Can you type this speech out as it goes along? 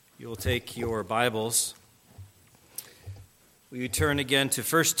You will take your Bibles. Will you turn again to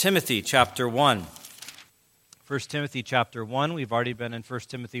 1 Timothy chapter 1? 1 Timothy chapter 1. We've already been in 1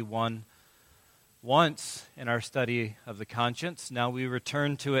 Timothy 1 once in our study of the conscience. Now we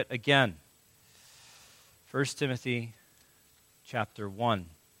return to it again. 1 Timothy chapter 1.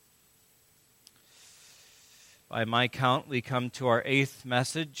 By my count, we come to our 8th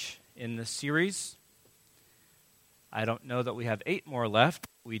message in this series. I don't know that we have 8 more left.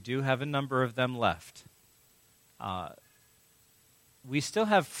 We do have a number of them left. We still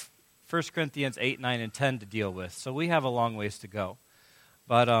have 1 Corinthians 8, 9, and 10 to deal with, so we have a long ways to go.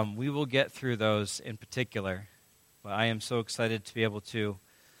 But we will get through those in particular. But I am so excited to be able to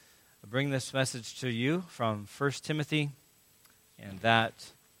bring this message to you from 1 Timothy, and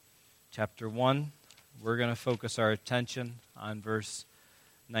that chapter 1. We're going to focus our attention on verse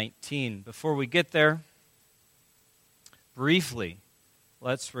 19. Before we get there, briefly,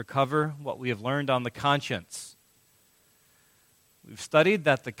 let's recover what we have learned on the conscience. We've studied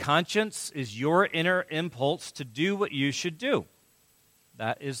that the conscience is your inner impulse to do what you should do.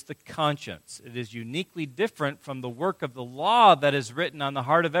 That is the conscience. It is uniquely different from the work of the law that is written on the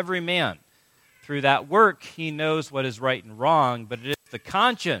heart of every man. Through that work, he knows what is right and wrong, but it is the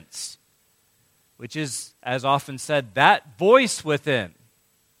conscience, which is, as often said, that voice within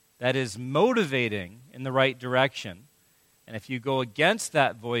that is motivating in the right direction. And if you go against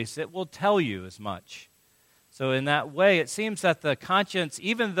that voice, it will tell you as much. So in that way, it seems that the conscience,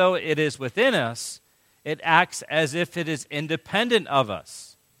 even though it is within us, it acts as if it is independent of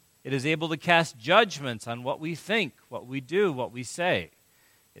us. It is able to cast judgments on what we think, what we do, what we say.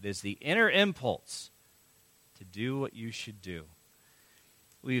 It is the inner impulse to do what you should do.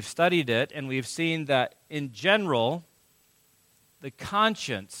 We've studied it, and we've seen that in general, the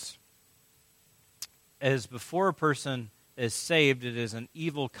conscience is before a person is saved, it is an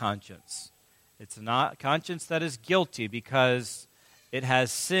evil conscience. It's not a conscience that is guilty because it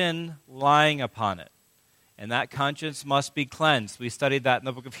has sin lying upon it. And that conscience must be cleansed. We studied that in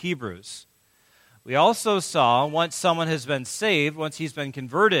the book of Hebrews. We also saw once someone has been saved, once he's been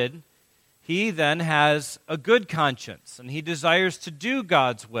converted, he then has a good conscience and he desires to do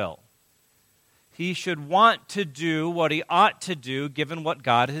God's will. He should want to do what he ought to do given what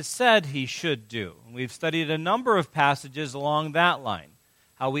God has said he should do. And we've studied a number of passages along that line,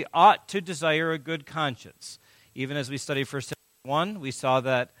 how we ought to desire a good conscience. Even as we studied 1 Timothy 1, we saw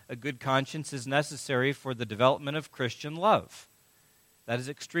that a good conscience is necessary for the development of Christian love. That is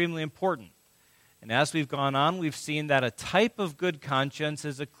extremely important. And as we've gone on, we've seen that a type of good conscience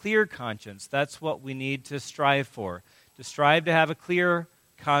is a clear conscience. That's what we need to strive for, to strive to have a clear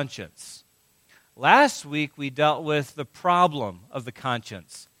conscience. Last week, we dealt with the problem of the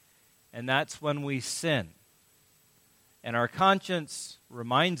conscience, and that's when we sin. And our conscience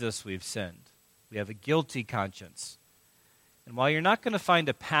reminds us we've sinned. We have a guilty conscience. And while you're not going to find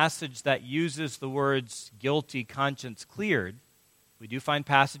a passage that uses the words guilty conscience cleared, we do find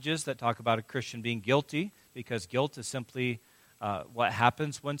passages that talk about a Christian being guilty, because guilt is simply what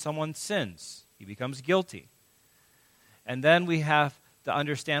happens when someone sins. He becomes guilty. And then we have to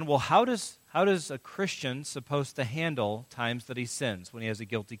understand, well, how does a Christian supposed to handle times that he sins when he has a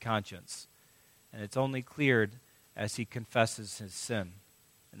guilty conscience? And it's only cleared as he confesses his sin.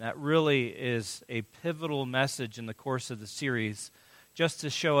 And that really is a pivotal message in the course of the series, just to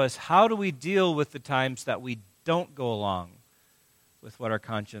show us how do we deal with the times that we don't go along with what our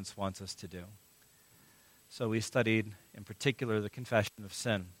conscience wants us to do. So we studied, in particular, the confession of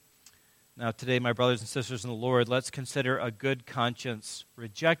sin. Now today, my brothers and sisters in the Lord, let's consider a good conscience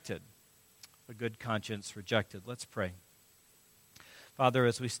rejected. A good conscience rejected. Let's pray. Father,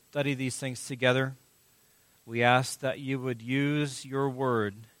 as we study these things together, we ask that you would use your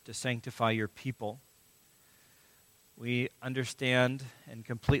word to sanctify your people. We understand and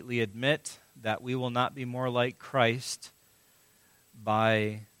completely admit that we will not be more like Christ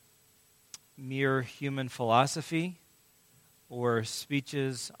by mere human philosophy or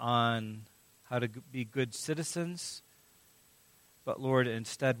speeches on how to be good citizens. But Lord,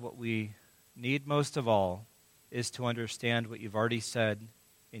 instead what we need most of all is to understand what you've already said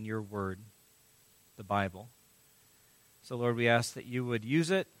in your word, the Bible. So Lord, we ask that you would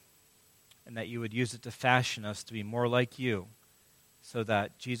use it and that you would use it to fashion us to be more like you, so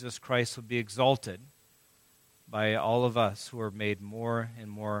that Jesus Christ would be exalted by all of us who are made more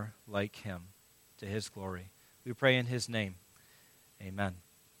and more like him, to his glory. We pray in his name. Amen.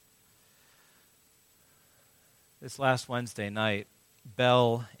 This last Wednesday night,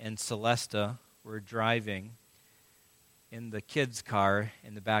 Belle and Celesta were driving in the kids' car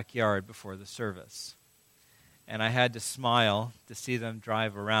in the backyard before the service. And I had to smile to see them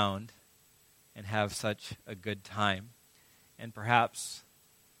drive around and have such a good time. And perhaps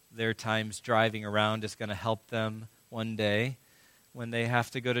their times driving around is going to help them one day when they have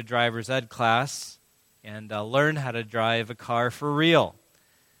to go to driver's ed class and learn how to drive a car for real.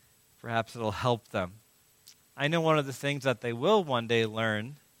 Perhaps it'll help them. I know one of the things that they will one day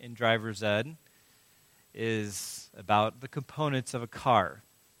learn in driver's ed is about the components of a car.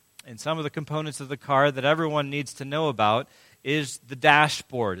 And some of the components of the car that everyone needs to know about is the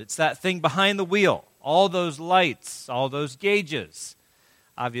dashboard. It's that thing behind the wheel, all those lights, all those gauges.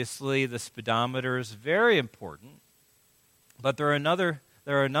 Obviously, the speedometer is very important, but there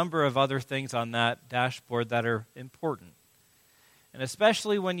are a number of other things on that dashboard that are important. And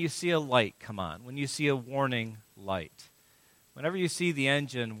especially when you see a light come on, when you see a warning light. Whenever you see the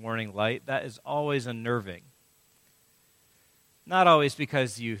engine warning light, that is always unnerving. Not always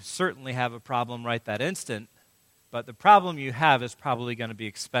because you certainly have a problem right that instant, but the problem you have is probably going to be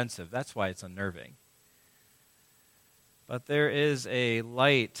expensive. That's why it's unnerving. But there is a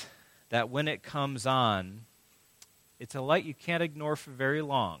light that when it comes on, it's a light you can't ignore for very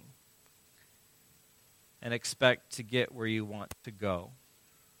long and expect to get where you want to go.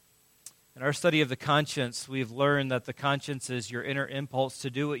 In our study of the conscience, we've learned that the conscience is your inner impulse to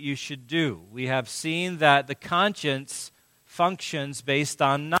do what you should do. We have seen that the conscience functions based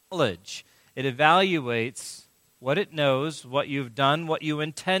on knowledge. It evaluates what it knows, what you've done, what you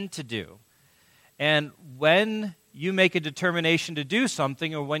intend to do. And when you make a determination to do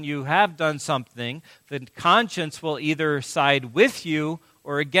something, or when you have done something, the conscience will either side with you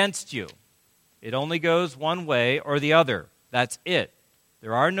or against you. It only goes one way or the other. That's it.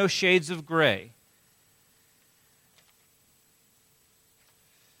 There are no shades of gray.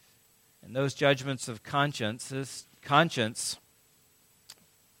 And those judgments of conscience,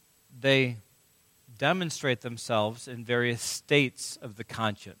 they demonstrate themselves in various states of the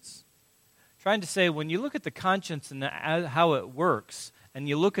conscience. Trying to say, when you look at the conscience and how it works, and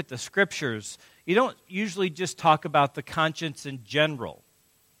you look at the scriptures, you don't usually just talk about the conscience in general.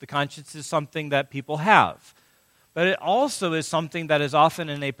 The conscience is something that people have. But it also is something that is often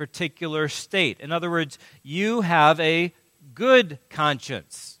in a particular state. In other words, you have a good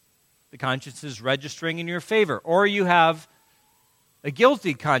conscience. The conscience is registering in your favor. Or you have a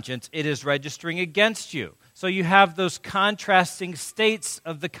guilty conscience. It is registering against you. So you have those contrasting states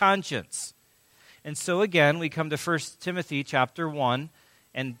of the conscience. And so again, we come to 1 Timothy chapter 1,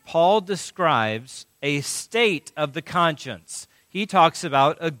 and Paul describes a state of the conscience. He talks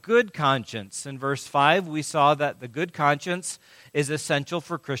about a good conscience. In verse 5, we saw that the good conscience is essential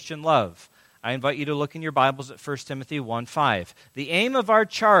for Christian love. I invite you to look in your Bibles at 1 Timothy 1:5. The aim of our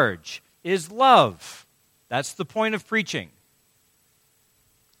charge is love. That's the point of preaching.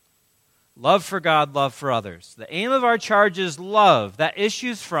 Love for God, love for others. The aim of our charge is love. That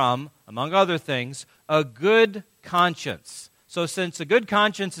issues from, among other things, a good conscience. So since a good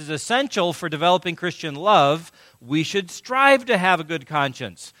conscience is essential for developing Christian love, we should strive to have a good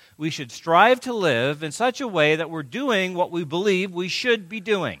conscience. We should strive to live in such a way that we're doing what we believe we should be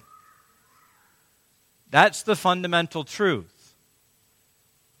doing. That's the fundamental truth.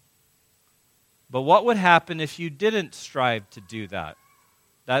 But what would happen if you didn't strive to do that?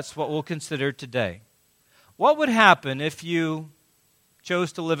 That's what we'll consider today. What would happen if you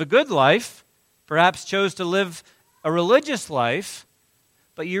chose to live a good life, perhaps chose to live a religious life,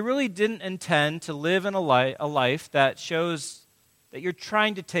 but you really didn't intend to live in a life that shows that you're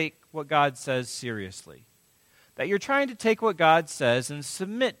trying to take what God says seriously, that you're trying to take what God says and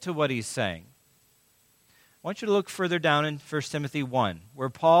submit to what He's saying? I want you to look further down in 1 Timothy 1, where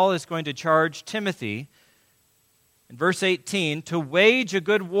Paul is going to charge Timothy in verse 18 to wage a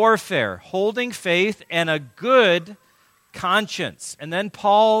good warfare, holding faith and a good conscience. And then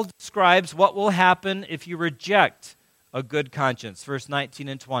Paul describes what will happen if you reject a good conscience. Verse 19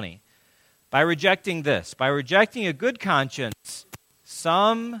 and 20. By rejecting this, by rejecting a good conscience,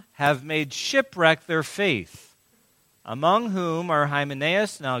 some have made shipwreck their faith, among whom are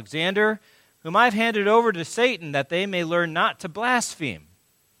Hymenaeus and Alexander, whom I've handed over to Satan that they may learn not to blaspheme.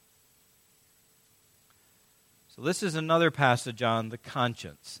 So this is another passage on the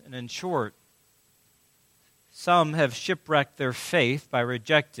conscience. And in short, some have shipwrecked their faith by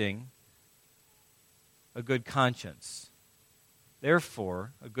rejecting a good conscience.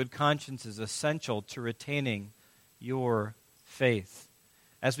 Therefore, a good conscience is essential to retaining your faith.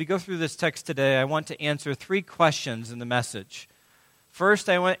 As we go through this text today, I want to answer 3 questions in the message. First,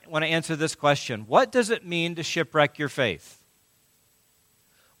 I want to answer this question. What does it mean to shipwreck your faith?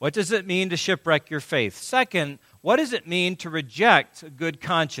 What does it mean to shipwreck your faith? Second, what does it mean to reject a good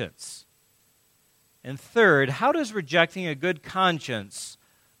conscience? And third, how does rejecting a good conscience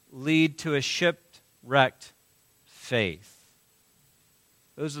lead to a shipwrecked faith?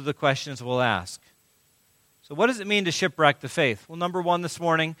 Those are the questions we'll ask. So what does it mean to shipwreck the faith? Well, number one this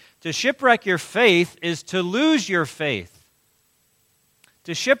morning, to shipwreck your faith is to lose your faith.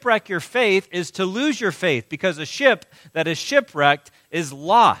 To shipwreck your faith is to lose your faith, because a ship that is shipwrecked is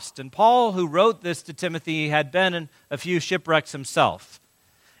lost. And Paul, who wrote this to Timothy, had been in a few shipwrecks himself.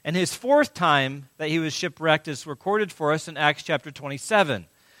 And his fourth time that he was shipwrecked is recorded for us in Acts chapter 27.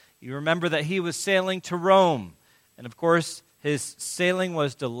 You remember that he was sailing to Rome. And of course, his sailing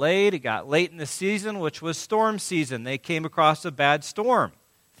was delayed. It got late in the season, which was storm season. They came across a bad storm.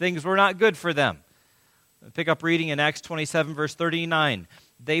 Things were not good for them. Pick up reading in Acts 27, verse 39.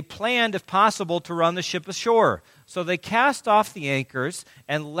 They planned, if possible, to run the ship ashore. So they cast off the anchors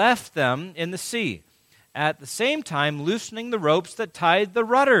and left them in the sea, at the same time loosening the ropes that tied the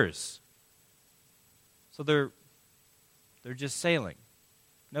rudders. So they're just sailing.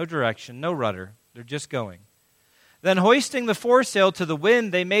 No direction, no rudder. They're just going. Then hoisting the foresail to the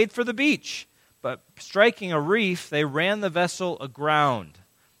wind, they made for the beach. But striking a reef, they ran the vessel aground.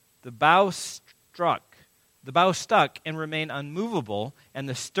 The bow stuck and remained unmovable, and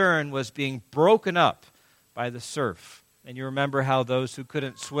the stern was being broken up by the surf. And you remember how those who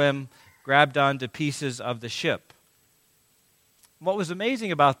couldn't swim grabbed onto pieces of the ship. What was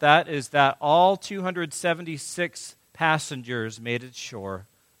amazing about that is that all 276 passengers made it ashore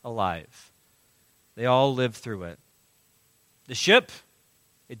alive. They all lived through it. The ship,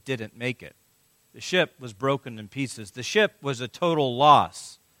 it didn't make it. The ship was broken in pieces. The ship was a total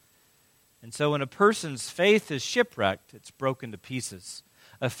loss. And so when a person's faith is shipwrecked, it's broken to pieces.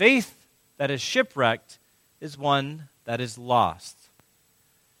 A faith that is shipwrecked is one that is lost.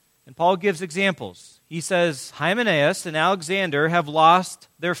 And Paul gives examples. He says, Hymenaeus and Alexander have lost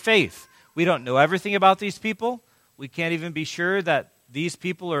their faith. We don't know everything about these people. We can't even be sure that these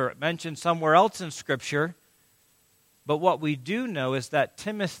people are mentioned somewhere else in Scripture. But what we do know is that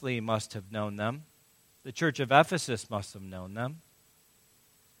Timothy must have known them. The church of Ephesus must have known them.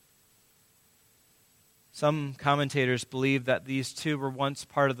 Some commentators believe that these two were once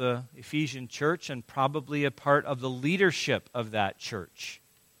part of the Ephesian church and probably a part of the leadership of that church.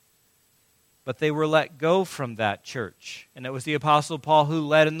 But they were let go from that church, and it was the Apostle Paul who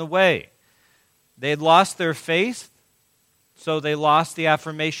led in the way. They had lost their faith, so they lost the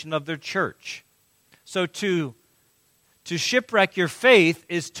affirmation of their church. So to shipwreck your faith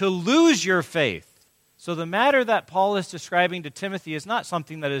is to lose your faith. So the matter that Paul is describing to Timothy is not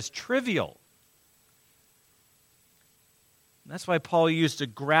something that is trivial. That's why Paul used a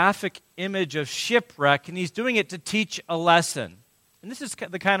graphic image of shipwreck, and he's doing it to teach a lesson. And this is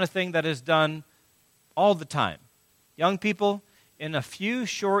the kind of thing that is done all the time. Young people, in a few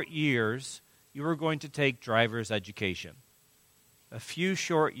short years, you are going to take driver's education. A few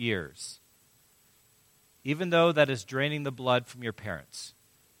short years. Even though that is draining the blood from your parents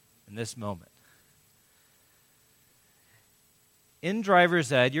in this moment. In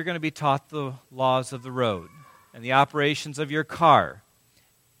driver's ed, you're going to be taught the laws of the road and the operations of your car.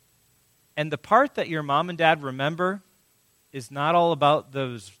 And the part that your mom and dad remember is not all about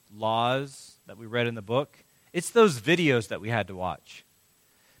those laws that we read in the book. It's those videos that we had to watch.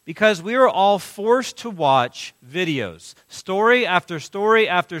 Because we were all forced to watch videos, story after story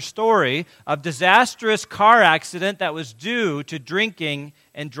after story of disastrous car accident that was due to drinking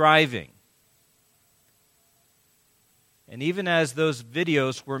and driving. And even as those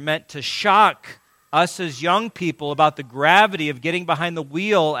videos were meant to shock us as young people about the gravity of getting behind the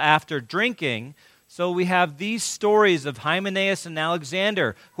wheel after drinking, so we have these stories of Hymenaeus and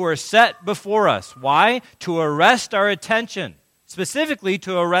Alexander who are set before us. Why? To arrest our attention. Specifically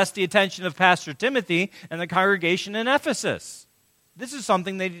to arrest the attention of Pastor Timothy and the congregation in Ephesus. This is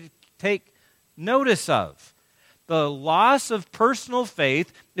something they need to take notice of. The loss of personal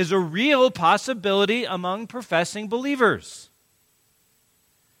faith is a real possibility among professing believers.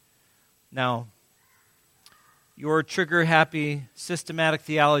 Now, your trigger-happy systematic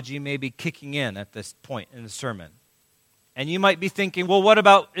theology may be kicking in at this point in the sermon. And you might be thinking, well, what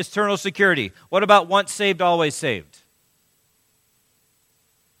about eternal security? What about once saved, always saved?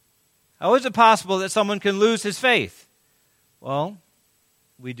 How is it possible that someone can lose his faith? Well,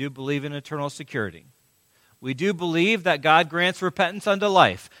 we do believe in eternal security. We do believe that God grants repentance unto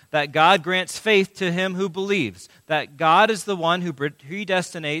life, that God grants faith to him who believes, that God is the one who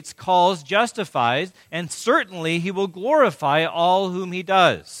predestinates, calls, justifies, and certainly he will glorify all whom he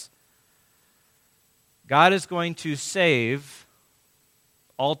does. God is going to save,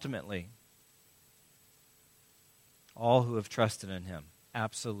 ultimately, all who have trusted in him.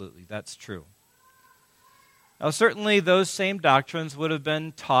 Absolutely, that's true. Now, certainly those same doctrines would have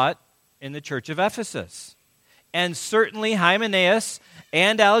been taught in the church of Ephesus. And certainly Hymenaeus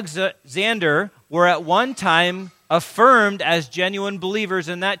and Alexander were at one time affirmed as genuine believers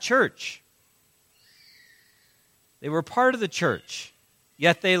in that church. They were part of the church,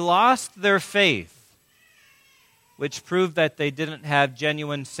 yet they lost their faith, which proved that they didn't have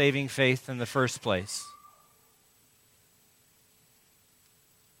genuine saving faith in the first place.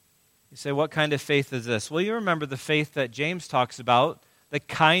 You say, what kind of faith is this? Well, you remember the faith that James talks about, the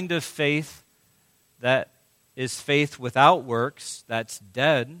kind of faith that is faith without works, that's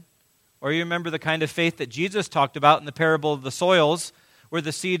dead. Or you remember the kind of faith that Jesus talked about in the parable of the soils, where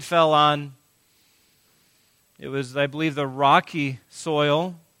the seed fell on, it was, I believe, the rocky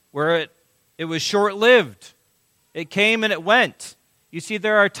soil, where it was short-lived. It came and it went. You see,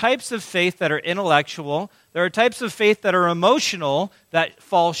 there are types of faith that are intellectual. There are types of faith that are emotional that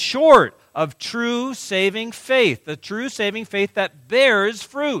fall short of true saving faith, the true saving faith that bears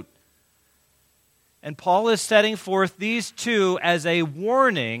fruit. And Paul is setting forth these two as a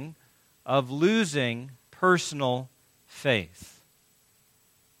warning of losing personal faith.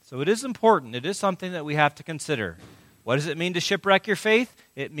 So it is important. It is something that we have to consider. What does it mean to shipwreck your faith?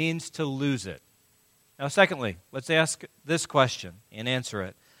 It means to lose it. Now, secondly, let's ask this question and answer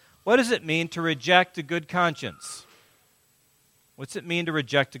it. What does it mean to reject a good conscience? What's it mean to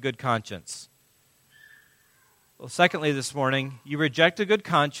reject a good conscience? Well, secondly, this morning, you reject a good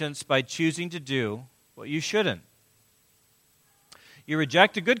conscience by choosing to do what you shouldn't. You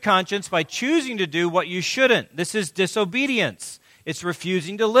reject a good conscience by choosing to do what you shouldn't. This is disobedience. It's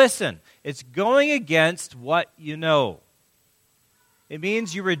refusing to listen. It's going against what you know. It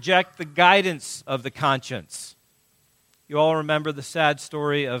means you reject the guidance of the conscience. You all remember the sad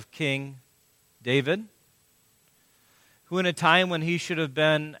story of King David, who in a time when he should have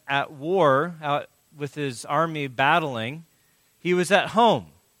been at war, out with his army battling, he was at home.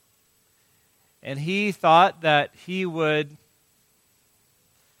 And he thought that he would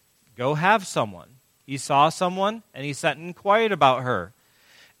go have someone. He saw someone and he sat and inquired about her.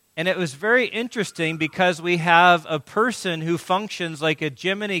 And it was very interesting because we have a person who functions like a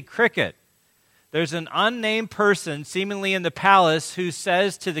Jiminy Cricket. There's an unnamed person seemingly in the palace who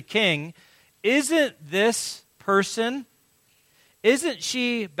says to the king, "Isn't this person, isn't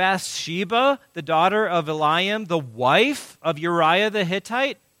she Bathsheba, the daughter of Eliam, the wife of Uriah the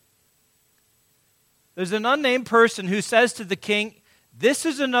Hittite?" There's an unnamed person who says to the king, "This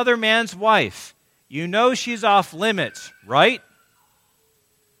is another man's wife. You know she's off limits, right?"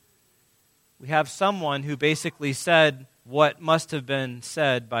 We have someone who basically said what must have been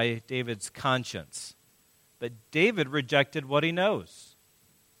said by David's conscience. But David rejected what he knows.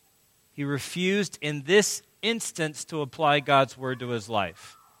 He refused in this instance to apply God's word to his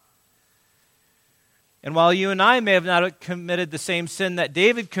life. And while you and I may have not committed the same sin that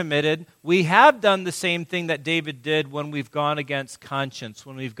David committed, we have done the same thing that David did when we've gone against conscience,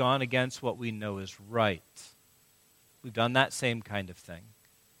 when we've gone against what we know is right. We've done that same kind of thing.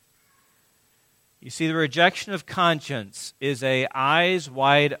 You see, the rejection of conscience is a eyes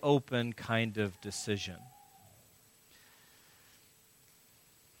wide open kind of decision.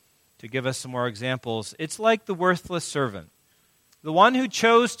 To give us some more examples, it's like the worthless servant, the one who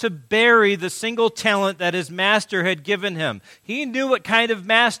chose to bury the single talent that his master had given him. He knew what kind of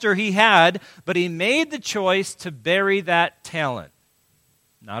master he had, but he made the choice to bury that talent.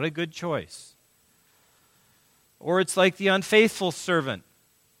 Not a good choice. Or it's like the unfaithful servant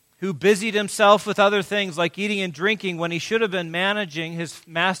who busied himself with other things like eating and drinking when he should have been managing his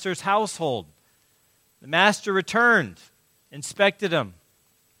master's household. The master returned, inspected him.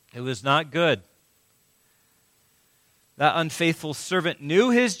 It was not good. That unfaithful servant knew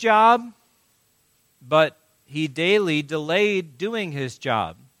his job, but he daily delayed doing his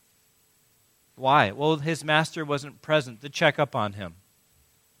job. Why? Well, his master wasn't present to check up on him.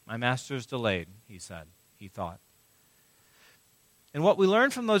 My master's delayed, he said, he thought. And what we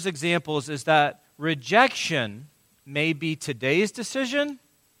learn from those examples is that rejection may be today's decision,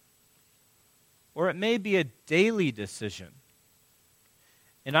 or it may be a daily decision.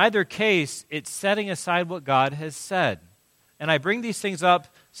 In either case, it's setting aside what God has said. And I bring these things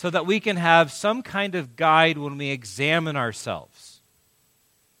up so that we can have some kind of guide when we examine ourselves.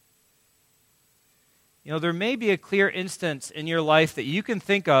 You know, there may be a clear instance in your life that you can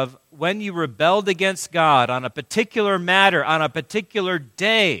think of when you rebelled against God on a particular matter, on a particular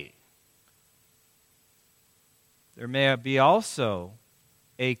day. There may be also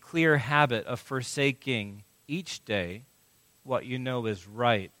a clear habit of forsaking each day what you know is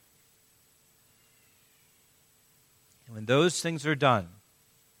right. And when those things are done,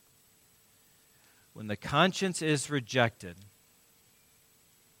 When the conscience is rejected,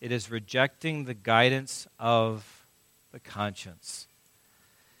 it is rejecting the guidance of the conscience.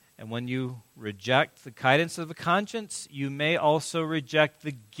 And when you reject the guidance of the conscience, you may also reject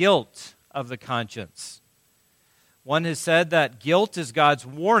the guilt of the conscience. One has said that guilt is God's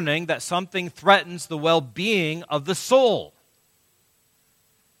warning that something threatens the well-being of the soul.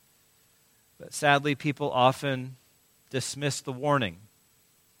 But sadly, people often dismiss the warning.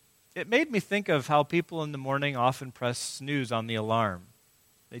 It made me think of how people in the morning often press snooze on the alarm.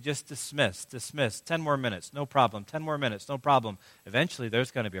 They just dismiss. 10 more minutes, no problem. 10 more minutes, no problem. Eventually,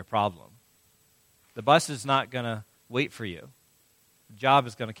 there's going to be a problem. The bus is not going to wait for you. The job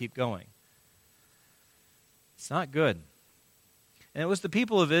is going to keep going. It's not good. And it was the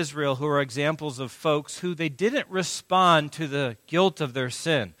people of Israel who are examples of folks who they didn't respond to the guilt of their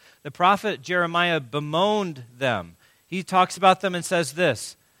sin. The prophet Jeremiah bemoaned them. He talks about them and says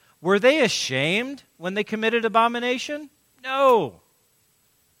this, "Were they ashamed when they committed abomination? No.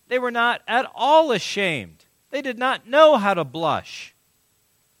 They were not at all ashamed. They did not know how to blush."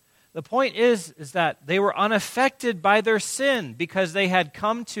 The point is that they were unaffected by their sin because they had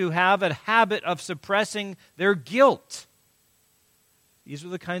come to have a habit of suppressing their guilt. These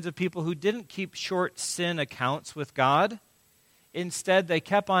were the kinds of people who didn't keep short sin accounts with God. Instead, they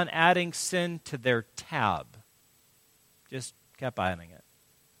kept on adding sin to their tab. Just kept adding it.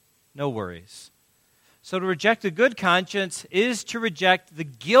 No worries. So to reject a good conscience is to reject the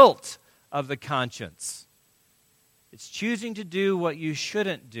guilt of the conscience. It's choosing to do what you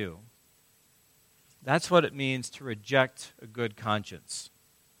shouldn't do. That's what it means to reject a good conscience.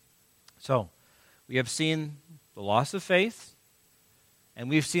 So, we have seen the loss of faith, and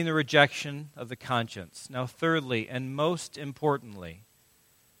we've seen the rejection of the conscience. Now, thirdly, and most importantly,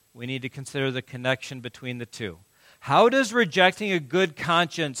 we need to consider the connection between the two. How does rejecting a good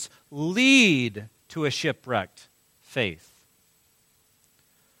conscience lead to a shipwrecked faith?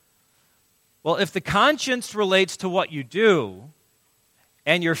 Well, if the conscience relates to what you do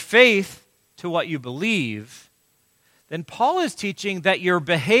and your faith to what you believe, then Paul is teaching that your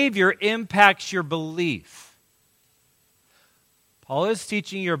behavior impacts your belief. Paul is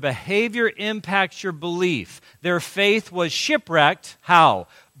teaching your behavior impacts your belief. Their faith was shipwrecked. How?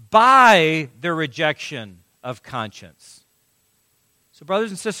 By their rejection of conscience. So, brothers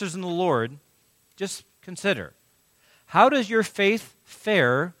and sisters in the Lord, just consider, how does your faith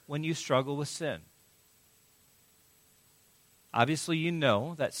fare when you struggle with sin? Obviously, you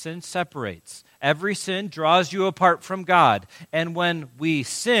know that sin separates. Every sin draws you apart from God. And when we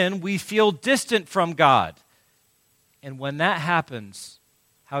sin, we feel distant from God. And when that happens,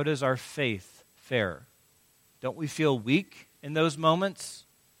 how does our faith fare? Don't we feel weak in those moments?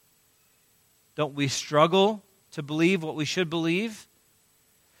 Don't we struggle to believe what we should believe?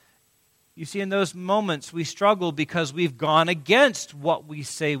 You see, in those moments, we struggle because we've gone against what we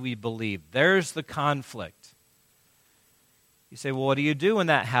say we believe. There's the conflict. You say, well, what do you do when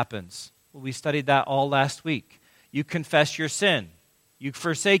that happens? Well, we studied that all last week. You confess your sin. You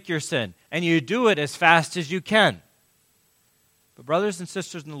forsake your sin. And you do it as fast as you can. But brothers and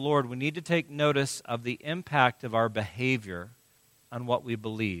sisters in the Lord, we need to take notice of the impact of our behavior on what we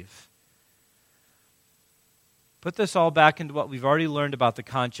believe. Put this all back into what we've already learned about the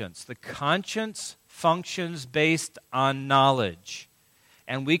conscience. The conscience functions based on knowledge.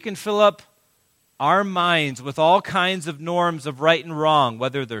 And we can fill up our minds with all kinds of norms of right and wrong,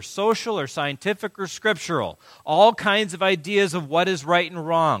 whether they're social or scientific or scriptural, all kinds of ideas of what is right and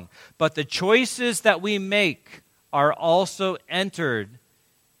wrong. But the choices that we make are also entered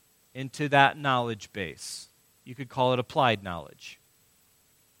into that knowledge base. You could call it applied knowledge.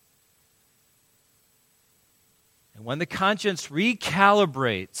 And when the conscience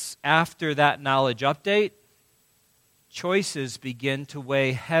recalibrates after that knowledge update, choices begin to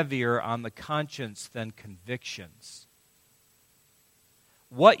weigh heavier on the conscience than convictions.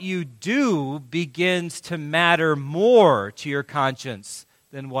 What you do begins to matter more to your conscience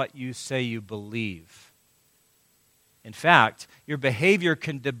than what you say you believe. In fact, your behavior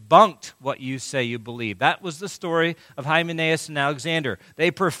can debunk what you say you believe. That was the story of Hymenaeus and Alexander.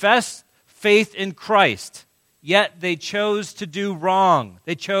 They professed faith in Christ, yet they chose to do wrong.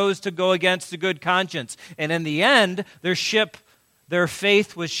 They chose to go against a good conscience. And in the end, their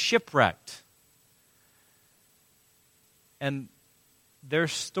faith was shipwrecked. And their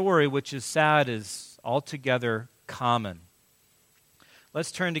story, which is sad, is altogether common.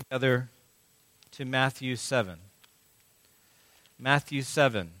 Let's turn together to Matthew 7. Matthew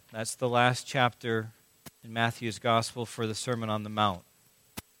 7, that's the last chapter in Matthew's Gospel for the Sermon on the Mount.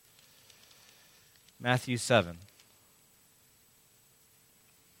 Matthew 7.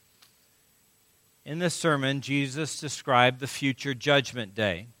 In this sermon, Jesus described the future judgment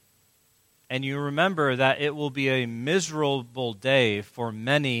day. And you remember that it will be a miserable day for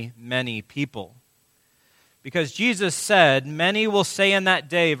many, many people. Because Jesus said, many will say in that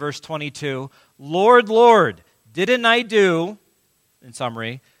day, verse 22, Lord, Lord, didn't I do, in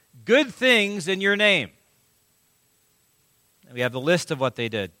summary, good things in your name? And we have the list of what they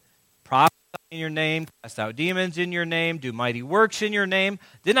did. Prophesy in your name, cast out demons in your name, do mighty works in your name.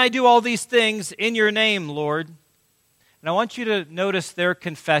 Didn't I do all these things in your name, Lord? And I want you to notice their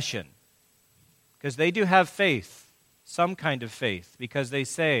confession. Because they do have faith, some kind of faith, because they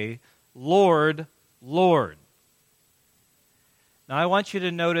say, Lord, Lord. Now I want you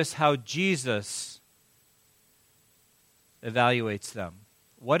to notice how Jesus evaluates them.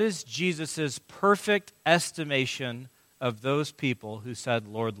 What is Jesus' perfect estimation of those people who said,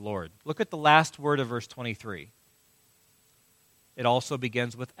 Lord, Lord? Look at the last word of verse 23. It also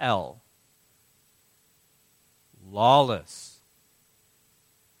begins with L. Lawless.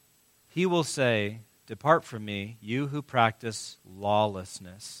 He will say, depart from me, you who practice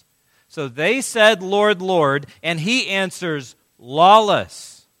lawlessness. So they said, Lord, Lord, and he answers,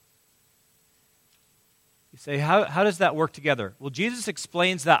 lawless. You say, how does that work together? Well, Jesus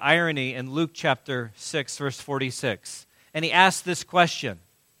explains that irony in Luke chapter 6, verse 46. And he asks this question.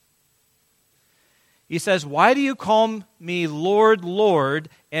 He says, why do you call me Lord, Lord,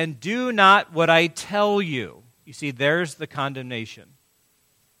 and do not what I tell you? You see, there's the condemnation.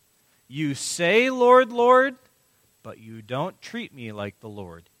 You say, Lord, Lord, but you don't treat me like the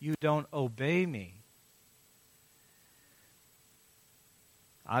Lord. You don't obey me.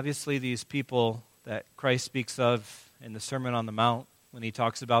 Obviously, these people that Christ speaks of in the Sermon on the Mount, when he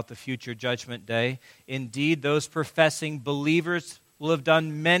talks about the future judgment day, indeed, those professing believers will have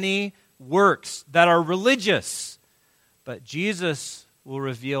done many works that are religious, but Jesus will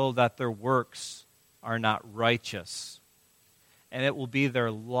reveal that their works are not righteous. And it will be their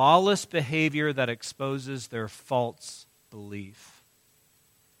lawless behavior that exposes their false belief.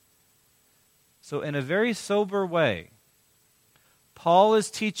 So in a very sober way, Paul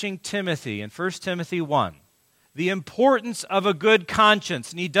is teaching Timothy in 1 Timothy 1 the importance of a good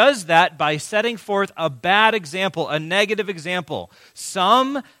conscience. And he does that by setting forth a bad example, a negative example.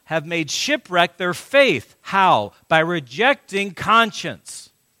 Some have made shipwreck their faith. How? By rejecting conscience.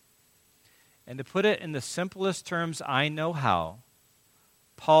 And to put it in the simplest terms I know how,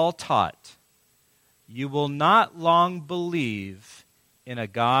 Paul taught, you will not long believe in a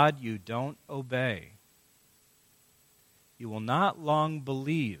God you don't obey. You will not long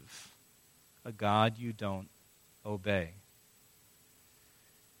believe a God you don't obey.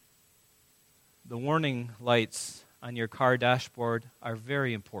 The warning lights on your car dashboard are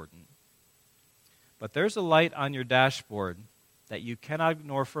very important. But there's a light on your dashboard that you cannot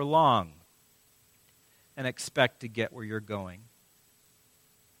ignore for long and expect to get where you're going.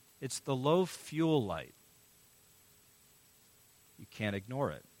 It's the low fuel light. You can't ignore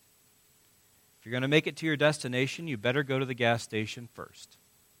it. If you're going to make it to your destination, you better go to the gas station first.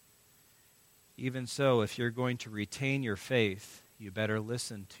 Even so, if you're going to retain your faith, you better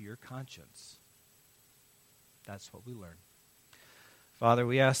listen to your conscience. That's what we learn. Father,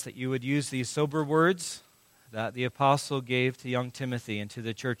 we ask that you would use these sober words that the apostle gave to young Timothy and to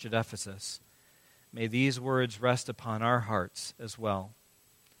the church at Ephesus. May these words rest upon our hearts as well.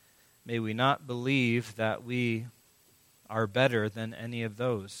 May we not believe that we are better than any of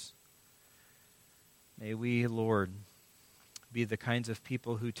those. May we, Lord, be the kinds of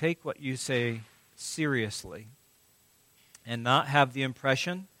people who take what you say seriously and not have the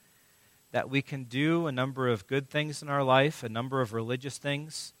impression that we can do a number of good things in our life, a number of religious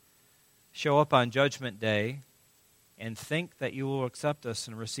things, show up on Judgment Day, and think that you will accept us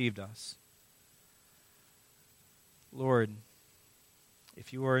and receive us. Lord,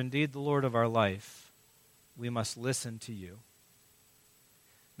 if you are indeed the Lord of our life, we must listen to you.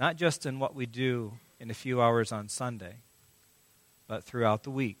 Not just in what we do in a few hours on Sunday, but throughout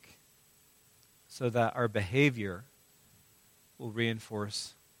the week, so that our behavior will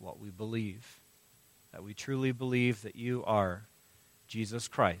reinforce what we believe, that we truly believe that you are Jesus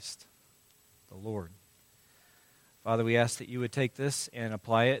Christ, the Lord. Father, we ask that you would take this and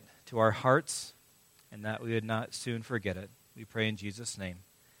apply it to our hearts, and that we would not soon forget it. We pray in Jesus' name.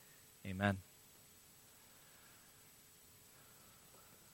 Amen.